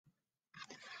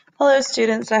Hello,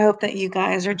 students. I hope that you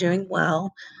guys are doing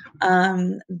well.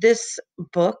 This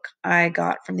book I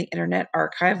got from the Internet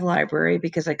Archive Library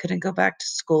because I couldn't go back to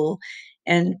school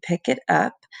and pick it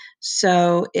up.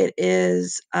 So it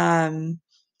is a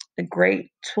great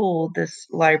tool, this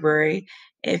library,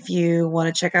 if you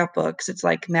want to check out books. It's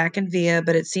like Mac and Via,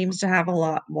 but it seems to have a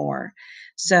lot more.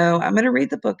 So I'm going to read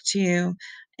the book to you,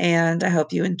 and I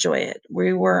hope you enjoy it.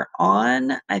 We were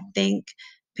on, I think,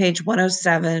 page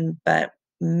 107, but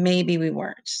maybe we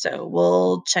weren't. So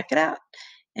we'll check it out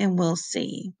and we'll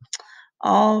see.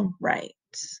 All right,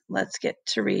 let's get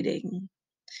to reading.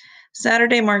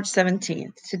 Saturday, March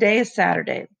 17th. Today is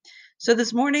Saturday. So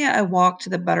this morning I walked to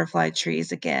the butterfly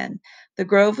trees again. The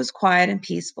grove was quiet and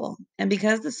peaceful, and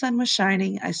because the sun was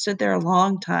shining, I stood there a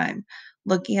long time,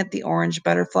 looking at the orange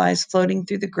butterflies floating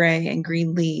through the gray and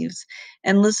green leaves,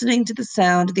 and listening to the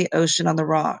sound of the ocean on the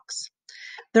rocks.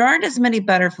 There aren't as many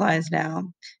butterflies now.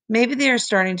 Maybe they are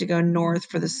starting to go north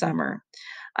for the summer.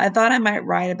 I thought I might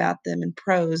write about them in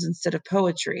prose instead of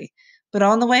poetry, but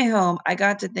on the way home, I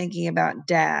got to thinking about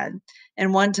Dad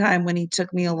and one time when he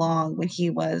took me along when he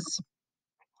was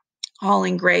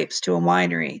hauling grapes to a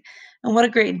winery, and what a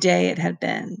great day it had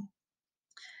been.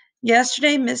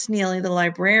 Yesterday, Miss Neely, the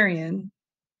librarian,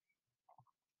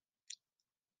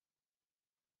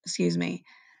 excuse me,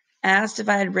 asked if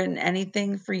I had written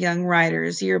anything for Young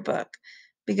Writers Yearbook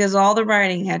because all the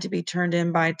writing had to be turned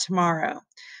in by tomorrow.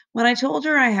 When I told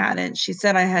her I hadn't, she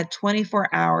said I had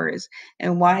 24 hours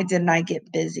and why didn't I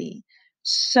get busy?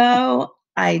 So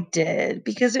I did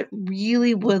because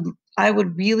I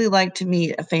would really like to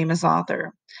meet a famous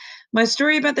author. My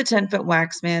story about the 10-foot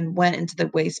wax man went into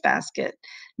the wastebasket.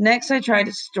 Next, I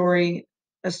tried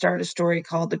start a story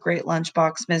called The Great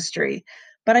Lunchbox Mystery,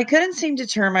 but I couldn't seem to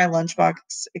turn my lunchbox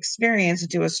experience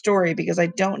into a story because I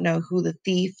don't know who the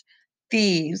thieves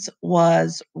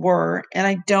were, and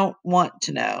I don't want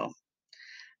to know.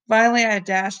 Finally, I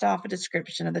dashed off a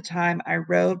description of the time I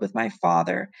rode with my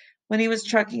father when he was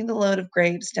trucking the load of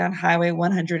grapes down Highway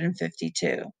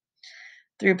 152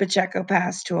 through Pacheco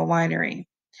Pass to a winery.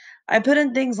 I put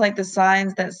in things like the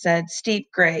signs that said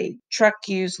steep grade, truck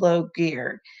use low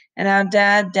gear, and how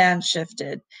Dad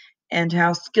downshifted, and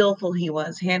how skillful he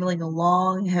was handling a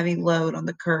long, heavy load on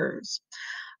the curves.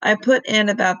 I put in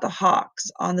about the hawks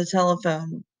on the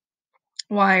telephone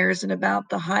wires and about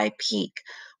the high peak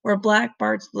where Black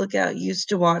Bart's lookout used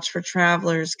to watch for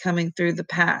travelers coming through the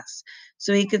pass,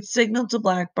 so he could signal to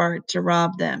Black Bart to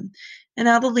rob them, and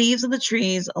how the leaves of the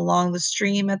trees along the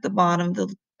stream at the bottom of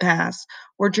the pass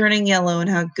were turning yellow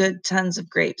and how good tons of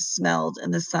grapes smelled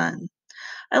in the sun.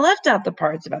 I left out the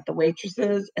parts about the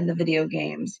waitresses and the video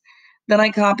games. Then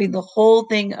I copied the whole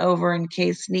thing over in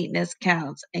case neatness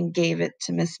counts and gave it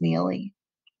to Miss Neely.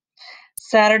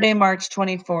 Saturday, March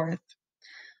 24th.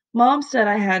 Mom said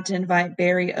I had to invite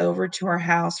Barry over to our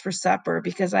house for supper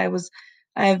because I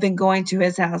have been going to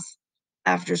his house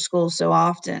after school so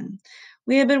often.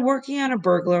 We had been working on a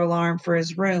burglar alarm for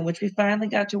his room, which we finally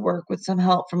got to work with some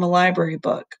help from a library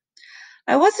book.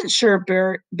 I wasn't sure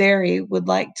Barry would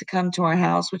like to come to our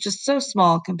house, which is so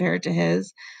small compared to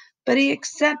his, but he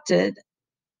accepted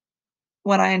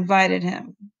when I invited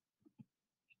him.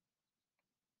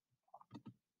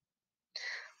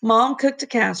 Mom cooked a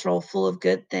casserole full of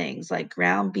good things like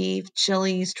ground beef,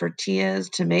 chilies, tortillas,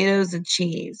 tomatoes, and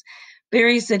cheese.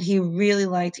 Barry said he really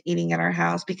liked eating at our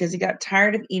house because he got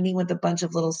tired of eating with a bunch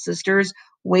of little sisters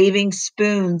waving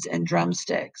spoons and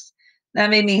drumsticks. That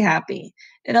made me happy.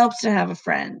 It helps to have a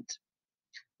friend.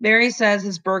 Barry says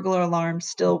his burglar alarm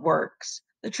still works.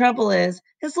 The trouble is,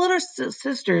 his little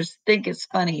sisters think it's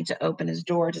funny to open his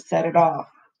door to set it off.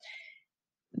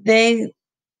 They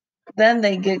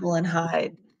they giggle and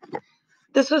hide.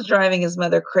 This was driving his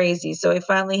mother crazy, so he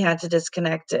finally had to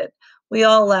disconnect it. We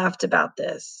all laughed about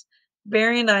this.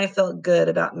 Barry and I felt good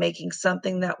about making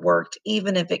something that worked,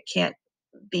 even if it can't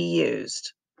be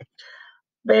used.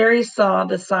 Barry saw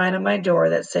the sign on my door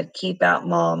that said, "Keep out,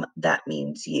 Mom, that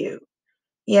means you."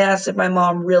 He asked if my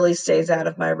mom really stays out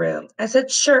of my room. I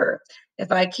said, "Sure.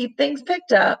 If I keep things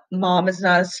picked up, Mom is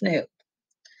not a snoop."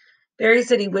 Barry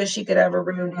said he wished he could have a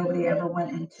room nobody ever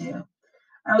went into.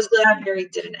 I was glad Barry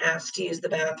didn't ask to use the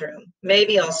bathroom.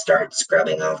 Maybe I'll start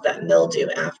scrubbing off that mildew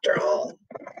after all.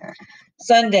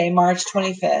 Sunday, March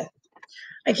 25th.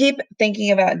 I keep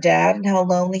thinking about Dad and how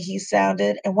lonely he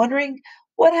sounded and wondering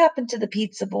what happened to the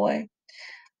pizza boy.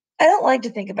 I don't like to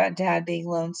think about Dad being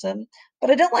lonesome, but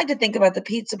I don't like to think about the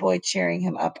pizza boy cheering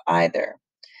him up either.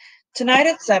 Tonight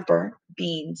at supper,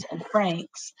 beans and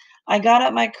franks, I got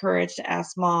up my courage to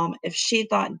ask Mom if she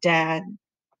thought Dad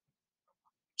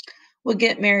would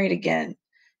get married again.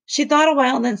 She thought a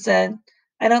while and then said,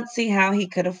 I don't see how he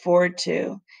could afford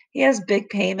to. He has big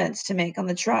payments to make on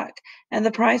the truck, and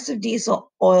the price of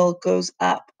diesel oil goes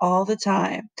up all the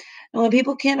time. And when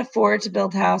people can't afford to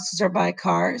build houses or buy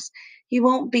cars, he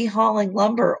won't be hauling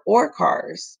lumber or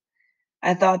cars.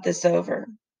 I thought this over.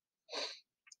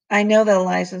 I know that a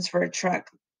license for a truck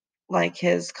like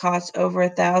his costs over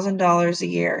 $1,000 a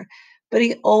year, but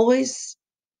he always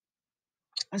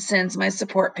sends my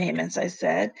support payments, I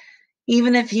said,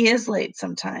 even if he is late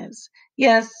sometimes.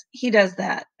 Yes, he does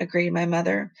that, agreed my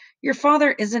mother. Your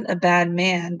father isn't a bad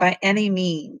man by any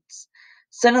means.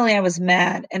 Suddenly I was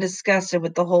mad and disgusted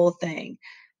with the whole thing.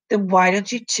 Then why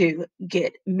don't you two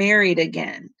get married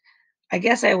again? I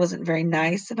guess I wasn't very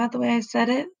nice about the way I said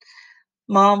it.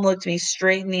 Mom looked me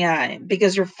straight in the eye.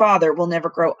 Because your father will never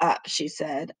grow up, she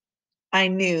said. I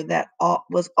knew that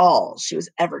was all she was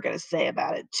ever going to say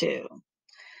about it, too.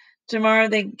 Tomorrow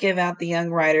they give out the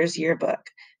Young Writer's Yearbook.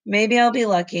 Maybe I'll be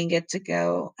lucky and get to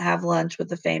go have lunch with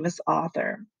the famous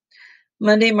author.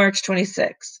 Monday, March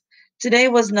 26th. Today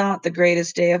was not the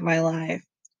greatest day of my life.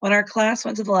 When our class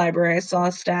went to the library, I saw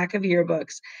a stack of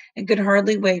yearbooks and could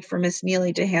hardly wait for Miss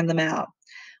Neely to hand them out.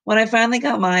 When I finally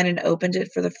got mine and opened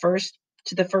it for the first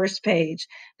page,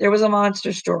 there was a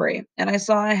monster story, and I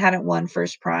saw I hadn't won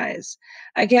first prize.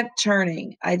 I kept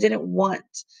turning. I didn't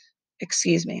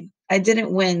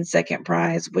win second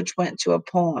prize, which went to a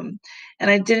poem,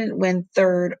 and I didn't win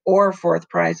third or fourth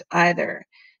prize either.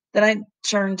 Then I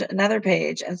turned to another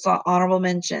page and saw honorable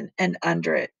mention, and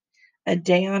under it, A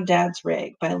Day on Dad's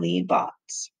Rig by Lee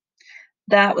Botts.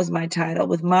 That was my title,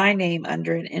 with my name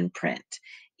under it in print.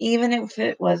 Even if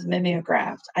it was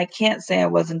mimeographed, I can't say I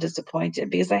wasn't disappointed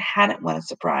because I hadn't won a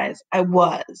surprise. I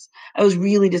was. I was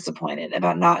really disappointed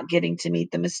about not getting to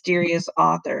meet the mysterious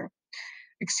author.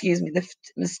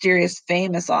 Mysterious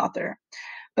famous author.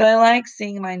 But I like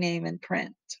seeing my name in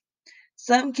print.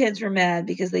 Some kids were mad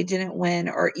because they didn't win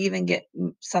or even get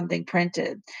something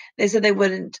printed. They said they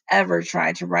wouldn't ever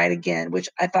try to write again, which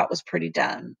I thought was pretty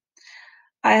dumb.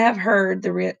 I have heard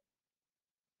that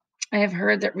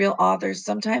real authors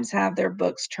sometimes have their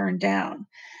books turned down.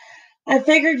 I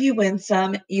figured you win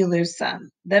some, you lose some.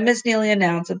 Then Miss Neely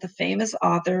announced that the famous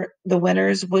author, the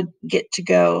winners would get to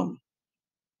go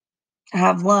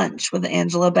have lunch with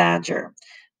Angela Badger.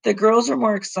 The girls were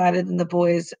more excited than the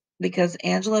boys because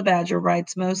Angela Badger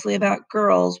writes mostly about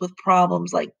girls with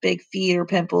problems like big feet or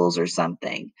pimples or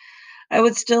something. I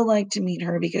would still like to meet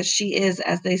her because she is,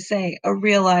 as they say, a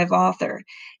real live author,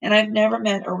 and I've never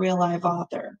met a real live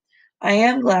author. I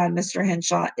am glad Mr.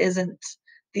 Henshaw isn't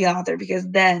the author because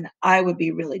then I would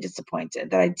be really disappointed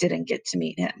that I didn't get to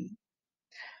meet him.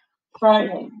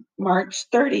 Friday, March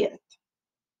 30th.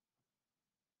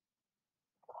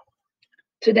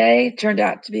 Today turned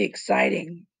out to be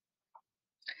exciting.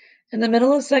 In the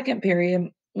middle of second period,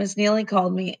 Miss Neely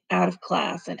called me out of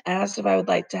class and asked if I would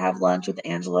like to have lunch with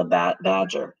Angela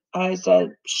Badger. I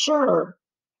said, sure,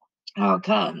 how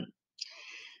come?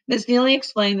 Miss Neely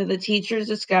explained that the teachers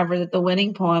discovered that the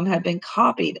winning poem had been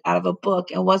copied out of a book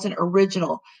and wasn't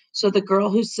original, so the girl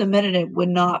who submitted it would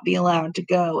not be allowed to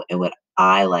go, and would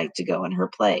I like to go in her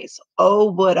place?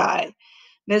 Oh, would I?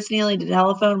 Miss Neely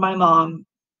telephoned my mom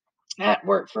at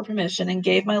work for permission and I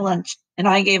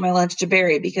gave my lunch to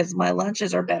Barry because my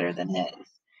lunches are better than his.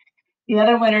 The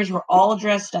other winners were all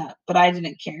dressed up, but I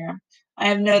didn't care. I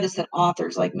have noticed that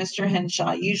authors like Mr.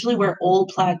 Henshaw usually wear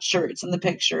old plaid shirts in the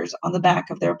pictures on the back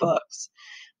of their books.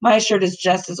 My shirt is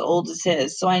just as old as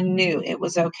his, so I knew it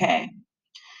was okay.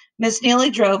 Miss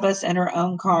Neely drove us in her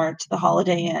own car to the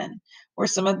Holiday Inn, where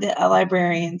some of the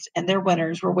librarians and their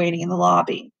winners were waiting in the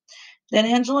lobby. Then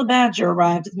Angela Badger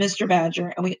arrived with Mr.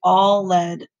 Badger, and were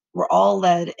all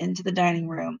led into the dining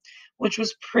room, which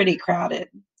was pretty crowded.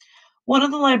 One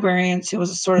of the librarians, who was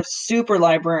a sort of super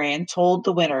librarian, told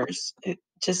the winners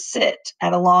to sit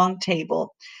at a long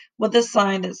table with a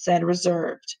sign that said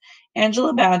reserved.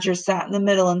 Angela Badger sat in the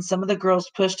middle, and some of the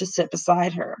girls pushed to sit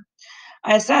beside her.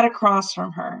 I sat across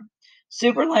from her.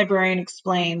 Super librarian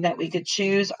explained that we could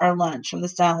choose our lunch from the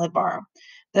salad bar.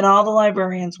 Then all the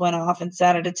librarians went off and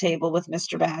sat at a table with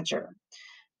Mr. Badger.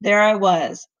 There I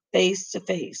was, face to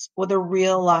face with a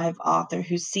real live author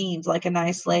who seemed like a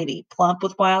nice lady, plump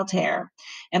with wild hair,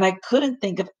 and I couldn't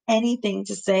think of anything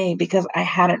to say because I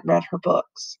hadn't read her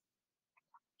books.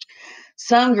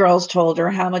 Some girls told her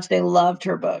how much they loved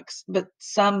her books, but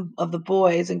some of the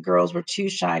boys and girls were too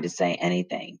shy to say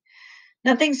anything.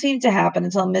 Nothing seemed to happen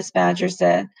until Miss Badger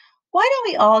said, "Why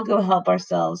don't we all go help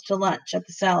ourselves to lunch at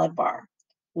the salad bar?"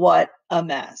 What a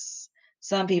mess.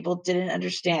 Some people didn't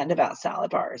understand about salad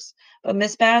bars, but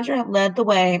Miss Badger led the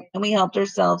way, and we helped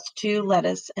ourselves to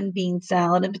lettuce and bean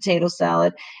salad and potato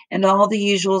salad and all the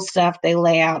usual stuff they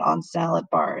lay out on salad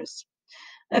bars.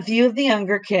 A few of the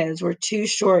younger kids were too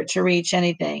short to reach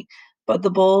anything but the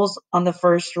bowls on the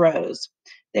first rows.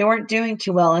 They weren't doing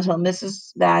too well until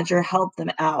Mrs. Badger helped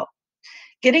them out.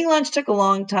 Getting lunch took a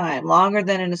long time, longer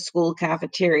than in a school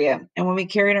cafeteria, and when we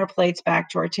carried our plates back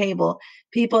to our table,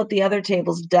 people at the other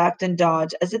tables ducked and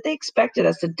dodged as if they expected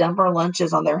us to dump our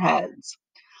lunches on their heads.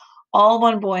 All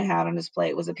one boy had on his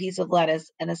plate was a piece of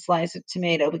lettuce and a slice of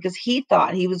tomato because he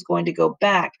thought he was going to go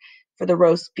back for the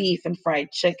roast beef and fried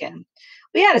chicken.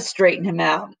 We had to straighten him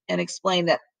out and explain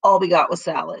that all we got was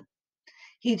salad.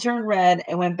 He turned red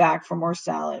and went back for more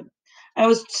salad. I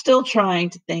was still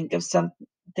trying to think of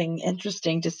something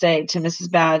interesting to say to Mrs.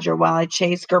 Badger while I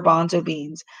chased garbanzo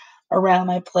beans around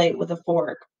my plate with a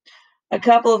fork. A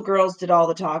couple of girls did all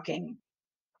the talking,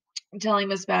 telling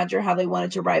Miss Badger how they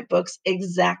wanted to write books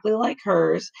exactly like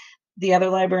hers. The other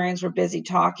librarians were busy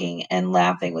talking and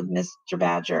laughing with Mr.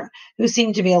 Badger, who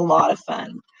seemed to be a lot of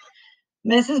fun.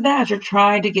 Mrs. Badger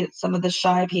tried to get some of the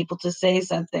shy people to say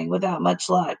something without much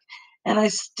luck, and I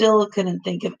still couldn't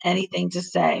think of anything to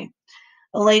say.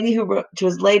 A lady who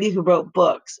wrote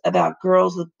books about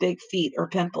girls with big feet or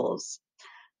pimples.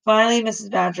 Finally, Mrs.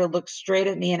 Badger looked straight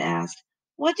at me and asked,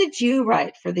 "What did you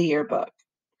write for the yearbook?"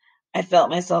 I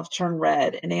felt myself turn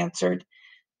red and answered,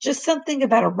 "Just something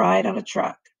about a ride on a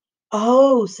truck."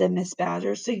 "Oh," said Miss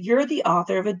Badger, "so you're the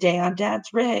author of A Day on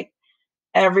Dad's Rig."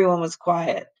 Everyone was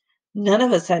quiet. None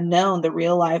of us had known the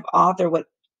real life author would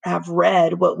have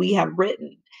read what we had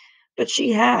written, but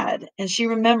she had, and she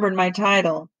remembered my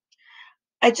title.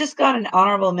 "I just got an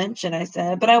honorable mention," I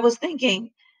said, "but I was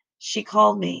thinking." She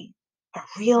called me a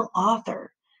real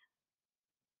author.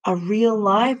 A real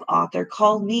live author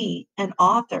called me an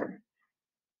author.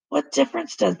 "What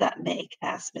difference does that make?"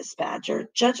 asked Miss Badger.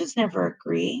 "Judges never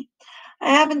agree." I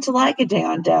happen to like A Day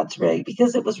on Dad's Rig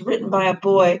because it was written by a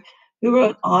boy who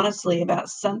wrote honestly about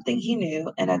something he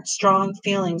knew and had strong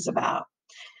feelings about.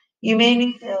 You made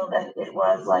me feel that it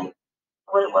was like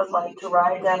what it was like to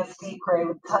ride down a steep grade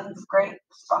with tons of grapes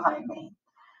behind me.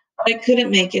 I couldn't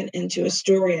make it into a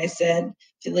story, I said,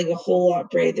 feeling a whole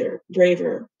lot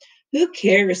braver. "Who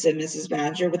cares?" said Mrs.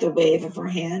 Badger with a wave of her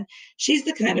hand. "She's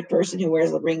the kind of person who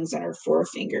wears the rings on her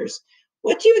forefingers.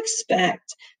 What do you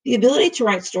expect? The ability to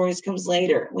write stories comes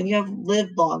later, when you have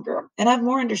lived longer and have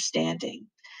more understanding.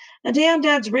 A Day on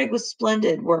Dad's Rig was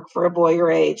splendid work for a boy your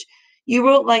age. You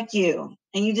wrote like you,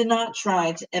 and you did not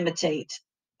try to imitate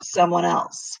someone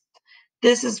else.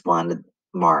 This is one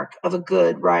mark of a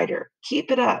good writer.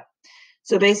 Keep it up."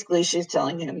 So basically, she's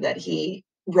telling him that he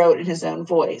wrote in his own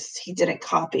voice. He didn't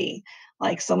copy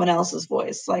like someone else's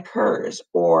voice, like hers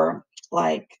or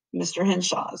like Mr.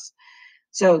 Henshaw's.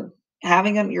 So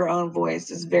having your own voice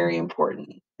is very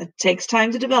important. It takes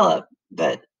time to develop,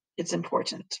 but it's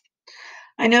important.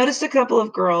 I noticed a couple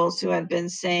of girls who had been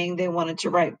saying they wanted to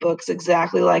write books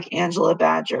exactly like Angela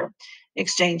Badger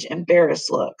exchange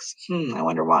embarrassed looks. I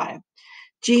wonder why.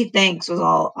 "Gee, thanks," was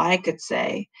all I could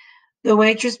say. The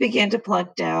waitress began to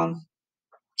pluck down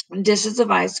dishes of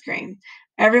ice cream.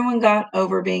 Everyone got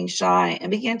over being shy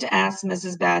and began to ask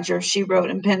Mrs. Badger if she wrote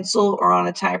in pencil or on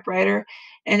a typewriter,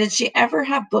 and did she ever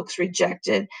have books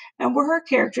rejected, and were her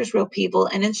characters real people,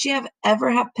 and did she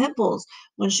ever have pimples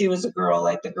when she was a girl,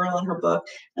 like the girl in her book,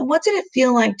 and what did it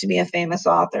feel like to be a famous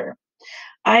author?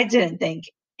 I didn't think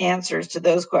answers to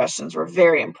those questions were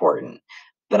very important,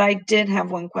 but I did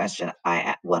have one question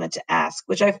I wanted to ask,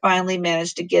 which I finally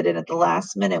managed to get in at the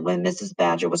last minute when Mrs.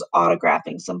 Badger was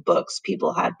autographing some books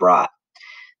people had brought.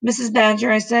 "Mrs.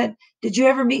 Badger," I said, "did you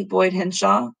ever meet Boyd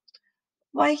Henshaw?"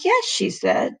 "Why, yes," she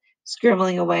said,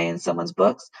 scribbling away in someone's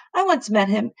books. "I once met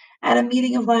him at a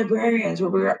meeting of librarians where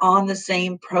we were on the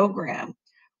same program."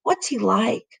 "What's he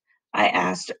like?" I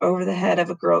asked over the head of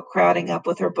a girl crowding up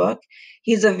with her book.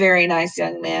 "He's a very nice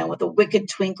young man with a wicked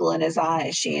twinkle in his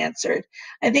eyes," she answered.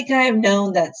 "I think I have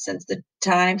known that since the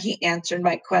time he answered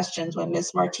my questions when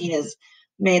Miss Martinez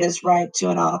made us write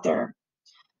to an author."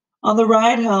 On the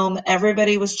ride home,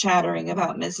 everybody was chattering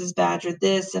about Mrs. Badger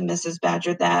this and Mrs.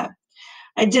 Badger that.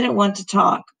 I didn't want to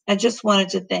talk. I just wanted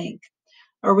to think.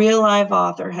 A real live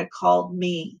author had called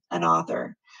me an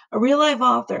author. A real live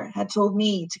author had told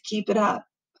me to keep it up.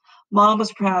 Mom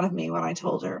was proud of me when I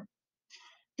told her.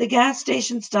 The gas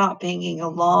station stopped pinging a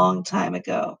long time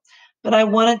ago, but I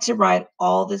wanted to write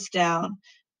all this down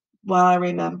while I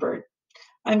remembered.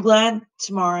 I'm glad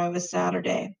tomorrow is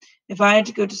Saturday. If I had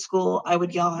to go to school, I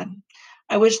would yawn.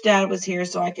 I wish Dad was here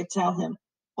so I could tell him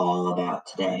all about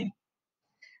today.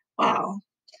 Wow.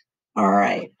 All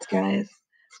right, guys.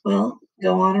 Well,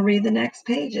 go on and read the next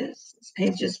pages. It's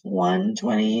pages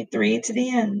 123 to the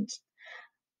end,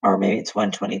 or maybe it's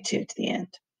 122 to the end.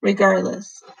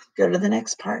 Regardless, go to the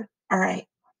next part. All right.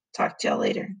 Talk to y'all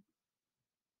later.